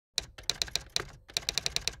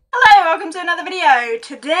welcome to another video.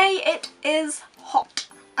 Today it is hot.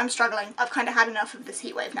 I'm struggling. I've kind of had enough of this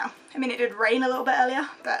heat wave now. I mean, it did rain a little bit earlier,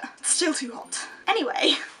 but it's still too hot.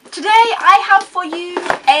 Anyway, today I have for you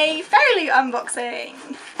a Fairyloot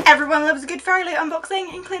unboxing. Everyone loves a good Fairyloot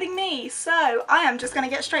unboxing, including me, so I am just going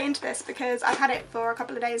to get straight into this because I've had it for a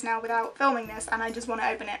couple of days now without filming this and I just want to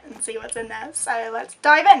open it and see what's in there. So let's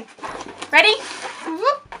dive in. Ready?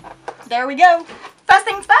 Whoop. There we go. First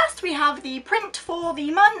things first, we have the print for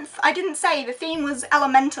the month. I didn't say the theme was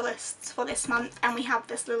Elementalists for this month, and we have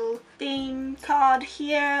this little theme card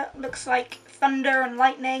here. Looks like thunder and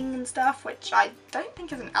lightning and stuff, which I don't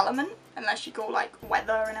think is an element, unless you call like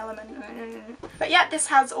weather an element. But yeah, this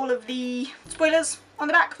has all of the spoilers on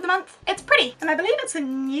the back for the month. It's pretty, and I believe it's a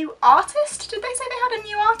new artist. Did they say they had a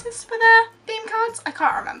new artist for their theme cards? I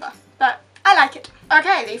can't remember, but I like it.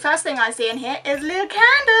 Okay, the first thing I see in here is a little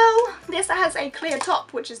candle. This has a clear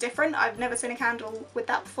top, which is different. I've never seen a candle with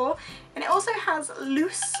that before. And it also has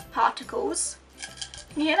loose particles.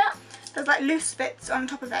 Can you hear that? There's like loose bits on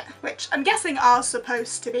top of it, which I'm guessing are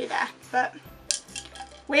supposed to be there, but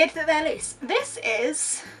weird that they're loose. This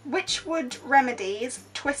is Witchwood Remedies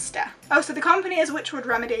Twister. Oh, so the company is Witchwood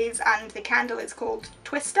Remedies and the candle is called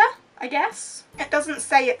Twister, I guess. It doesn't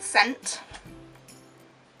say it's scent.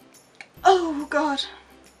 Oh god,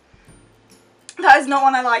 that is not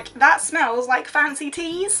one I like. That smells like fancy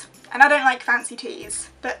teas, and I don't like fancy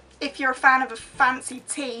teas, but if you're a fan of a fancy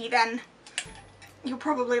tea then you'll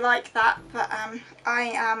probably like that, but I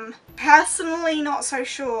am personally not so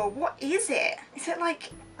sure. What is it? Is it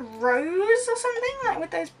like rose or something, like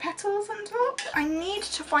with those petals on top? I need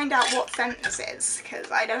to find out what scent this is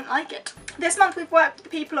because I don't like it. This month we've worked with the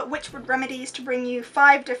people at Witchwood Remedies to bring you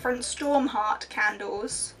 5 different Stormheart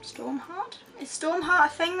candles. Stormheart? Is Stormheart a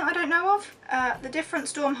thing that I don't know of? The different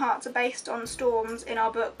Stormhearts are based on storms in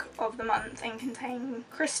our book of the month and contain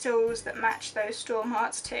crystals that match those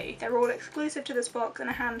Stormhearts too. They're all exclusive to this box and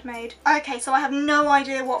are handmade. Okay, so I have no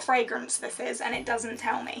idea what fragrance this is and it doesn't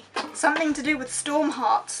tell me. Something to do with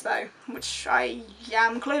Stormhearts though, which I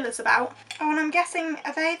am clueless about. Oh, and I'm guessing,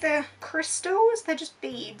 are they the crystals? They're just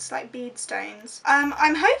beads, like bead stones.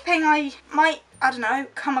 I'm hoping I might, I don't know,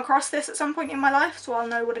 come across this at some point in my life so I'll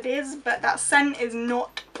know what it is, but that scent is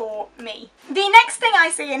not for me. The next thing I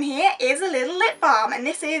see in here is a little lip balm, and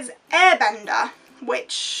this is Airbender,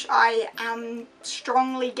 which I am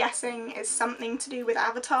strongly guessing is something to do with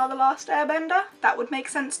Avatar: The Last Airbender. That would make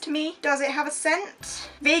sense to me. Does it have a scent?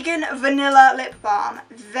 Vegan vanilla lip balm.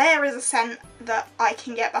 There is a scent that I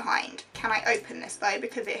can get behind. Can I open this though,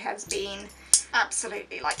 because it has been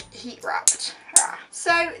absolutely like heat wrapped.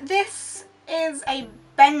 So this is a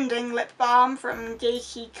bending lip balm from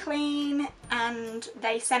Geeky Clean, and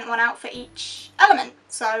they sent one out for each element.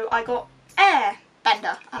 So I got air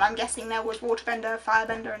bender, and I'm guessing there was water bender, fire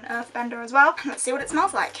bender and earth bender as well. Let's see what it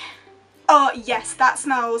smells like. Oh yes, that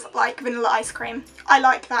smells like vanilla ice cream. I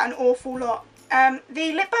like that an awful lot.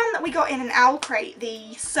 The lip balm that we got in an owl crate, the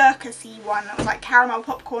circusy one, that was like caramel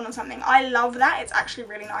popcorn or something, I love that. It's actually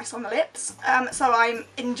really nice on the lips. So I'm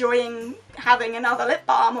enjoying having another lip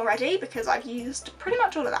balm already because I've used pretty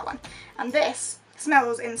much all of that one. And this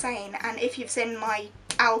smells insane, and if you've seen my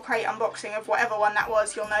owl crate unboxing of whatever one that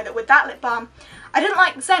was, you'll know that with that lip balm, I didn't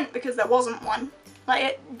like the scent because there wasn't one. Like,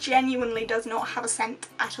 it genuinely does not have a scent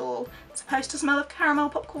at all. It's supposed to smell of caramel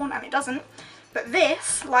popcorn and it doesn't. But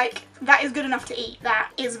this, like, that is good enough to eat.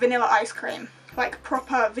 That is vanilla ice cream. Like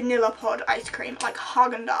proper vanilla pod ice cream, like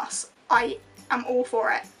Haagen-Dazs. I am all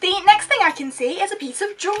for it. The next thing I can see is a piece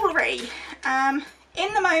of jewellery.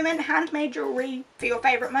 In the Moment handmade jewellery for your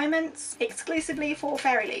favourite moments, exclusively for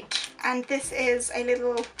Fairyloot. And this is a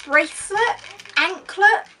little bracelet,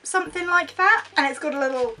 anklet, something like that. And it's got a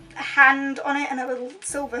little hand on it and a little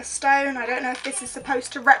silver stone. I don't know if this is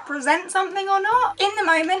supposed to represent something or not. In the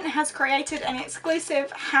Moment has created an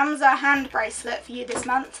exclusive Hamza hand bracelet for you this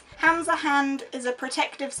month. Hamza hand is a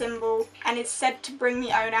protective symbol and is said to bring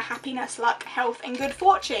the owner happiness, luck, health and good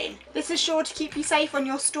fortune. This is sure to keep you safe on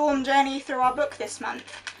your storm journey through our book this month.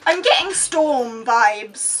 I'm getting storm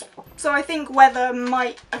vibes, so I think weather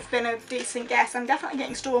might have been a decent guess. I'm definitely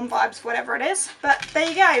getting storm vibes, whatever it is. But there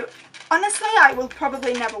you go. Honestly, I will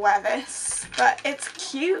probably never wear this, but it's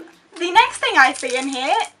cute. The next thing I see in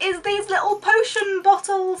here is these little potion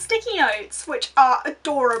bottle sticky notes, which are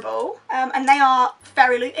adorable, and they are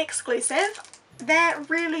Fairyloot exclusive. They're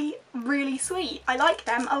really, really sweet. I like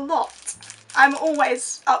them a lot. I'm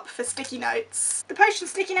always up for sticky notes. The potion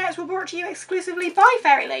sticky notes were brought to you exclusively by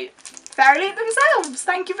Fairyloot. Fairyloot themselves,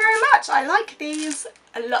 thank you very much. I like these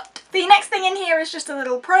a lot. The next thing in here is just a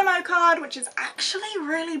little promo card, which is actually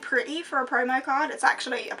really pretty for a promo card. It's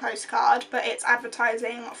actually a postcard, but it's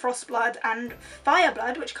advertising Frostblood and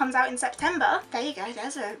Fireblood, which comes out in September. There you go,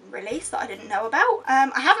 there's a release that I didn't know about.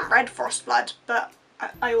 I haven't read Frostblood, but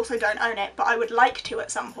I also don't own it, but I would like to at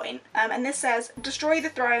some point. And this says, destroy the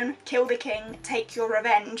throne, kill the king, take your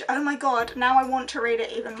revenge. Oh my god, now I want to read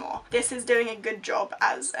it even more. This is doing a good job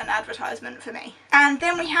as an advertisement for me. And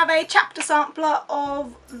then we have a chapter sampler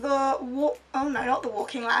of The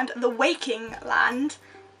Waking Land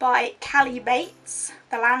by Callie Bates.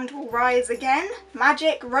 The Land Will Rise Again.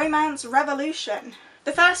 Magic, Romance, Revolution.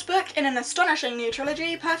 The first book in an astonishing new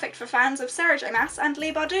trilogy, perfect for fans of Sarah J Maas and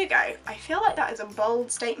Leigh Bardugo. I feel like that is a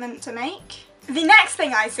bold statement to make. The next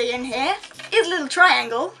thing I see in here is Little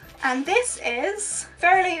Triangle, and this is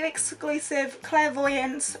Fairyloot exclusive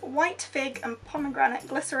Clairvoyance White Fig and Pomegranate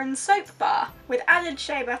Glycerin Soap Bar with added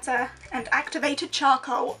shea butter and activated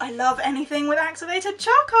charcoal. I love anything with activated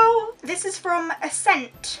charcoal. This is from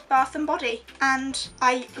Ascent Bath and Body, and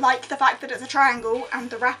I like the fact that it's a triangle and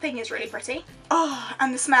the wrapping is really pretty. Oh,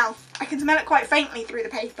 and the smell. I can smell it quite faintly through the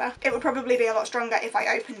paper. It would probably be a lot stronger if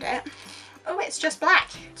I opened it. Oh, it's just black.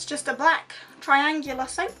 It's just a black triangular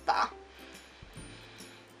soap bar.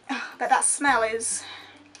 But that smell is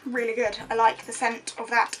really good. I like the scent of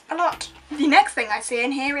that a lot. The next thing I see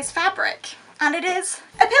in here is fabric, and it is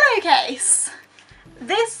a pillowcase.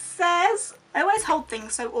 This says, I always hold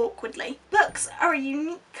things so awkwardly. Books are a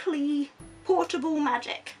uniquely portable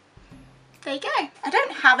magic. There you go. I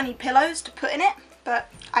don't have any pillows to put in it,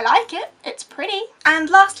 but I like it. It's pretty. And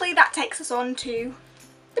lastly, that takes us on to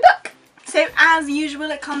the book. So as usual,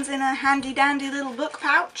 it comes in a handy dandy little book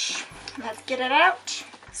pouch. Let's get it out.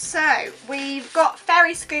 So we've got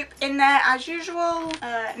Fairy Scoop in there as usual.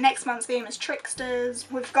 Next month's theme is Tricksters.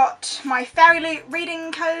 We've got my Fairyloot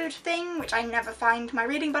reading code thing, which I never find my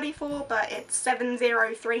reading buddy for, but it's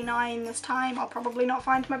 7039 this time. I'll probably not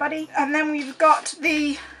find my buddy. And then we've got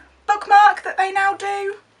the bookmark that they now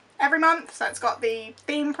do every month. So it's got the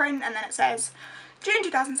theme print, and then it says June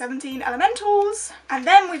 2017 Elementals. And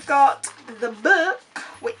then we've got the book,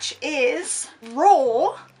 which is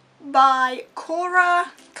Raw by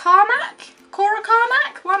Cora Carmack? Cora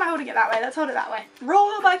Carmack? Why am I holding it that way? Let's hold it that way.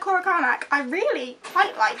 Raw by Cora Carmack. I really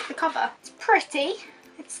quite like the cover. It's pretty.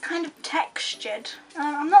 It's kind of textured.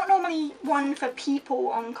 I'm not normally one for people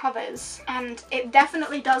on covers, and it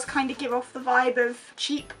definitely does kind of give off the vibe of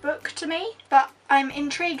cheap book to me, but I'm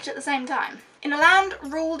intrigued at the same time. In a land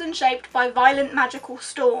ruled and shaped by violent magical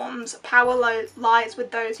storms, power lies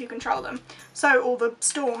with those who control them. So all the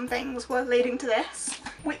storm things were leading to this.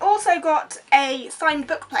 We also got a signed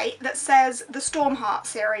bookplate that says the Stormheart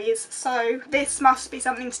series, so this must be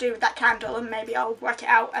something to do with that candle, and maybe I'll work it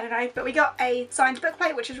out, I don't know. But we got a signed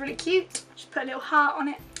bookplate, which is really cute. Just put a little heart on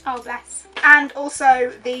it. Oh, bless. And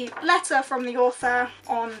also the letter from the author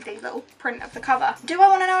on the little print of the cover. Do I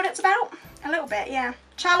want to know what it's about? A little bit, yeah.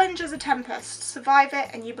 Challenge is a tempest, survive it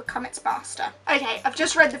and you become its master. Okay, I've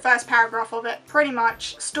just read the first paragraph of it. Pretty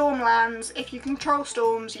much, Stormlands, if you control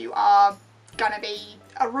storms, you are gonna be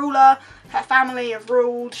a ruler. Her family have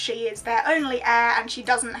ruled, she is their only heir and she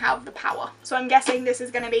doesn't have the power. So I'm guessing this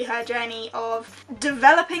is gonna be her journey of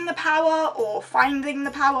developing the power or finding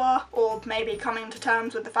the power, or maybe coming to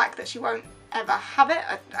terms with the fact that she won't ever have it.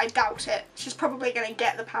 I doubt it. She's probably gonna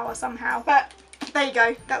get the power somehow, but there you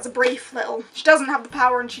go, that's a brief little, she doesn't have the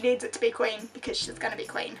power and she needs it to be queen because she's gonna be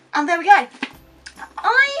queen. And there we go.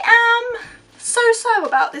 I am so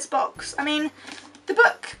about this box. I mean, the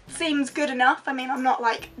book seems good enough. I mean, I'm not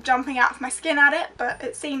like jumping out of my skin at it, but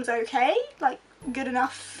it seems okay, like good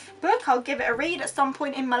enough book. I'll give it a read at some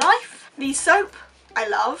point in my life. The soap, I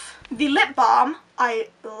love. The lip balm, I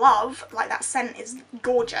love, like that scent is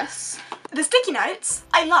gorgeous. The sticky notes,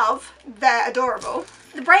 I love, they're adorable.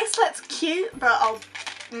 The bracelet's cute, but I'll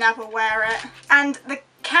never wear it. And the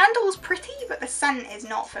candle's pretty, but the scent is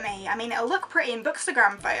not for me. I mean, it'll look pretty in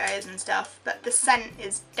Bookstagram photos and stuff, but the scent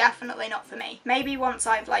is definitely not for me. Maybe once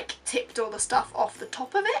I've like tipped all the stuff off the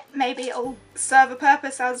top of it, maybe it'll serve a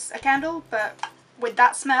purpose as a candle, but with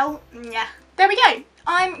that smell, yeah. There we go.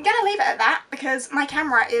 I'm gonna leave it at that because my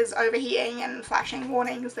camera is overheating and flashing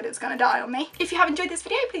warnings that it's gonna die on me. If you have enjoyed this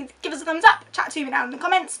video, please give us a thumbs up. Chat to me down in the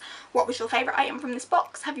comments. What was your favourite item from this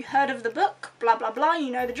box? Have you heard of the book? Blah blah blah,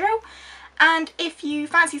 you know the drill. And if you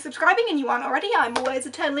fancy subscribing and you aren't already, I'm always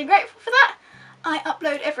eternally grateful for that. I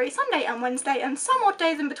upload every Sunday and Wednesday and some odd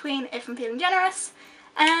days in between if I'm feeling generous.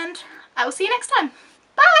 And I will see you next time.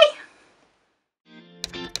 Bye!